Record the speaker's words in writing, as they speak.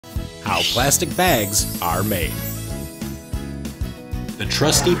How plastic bags are made. The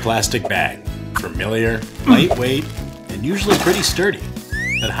trusty plastic bag. Familiar, lightweight, and usually pretty sturdy.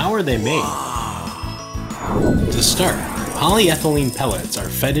 But how are they made? To start, polyethylene pellets are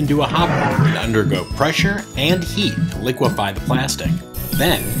fed into a hopper and undergo pressure and heat to liquefy the plastic.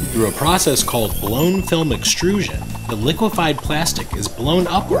 Then, through a process called blown film extrusion, the liquefied plastic is blown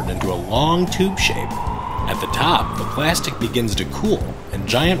upward into a long tube shape. At the top, the plastic begins to cool, and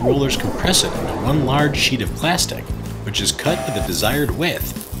giant rollers compress it into one large sheet of plastic, which is cut to the desired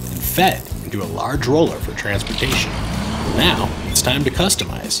width and fed into a large roller for transportation. Now, it's time to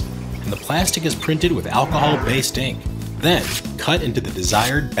customize, and the plastic is printed with alcohol-based ink, then cut into the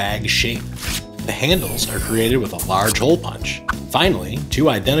desired bag shape. The handles are created with a large hole punch. Finally, two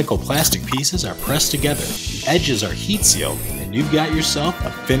identical plastic pieces are pressed together, the edges are heat sealed, and you've got yourself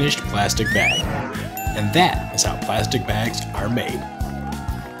a finished plastic bag. And that is how plastic bags are made.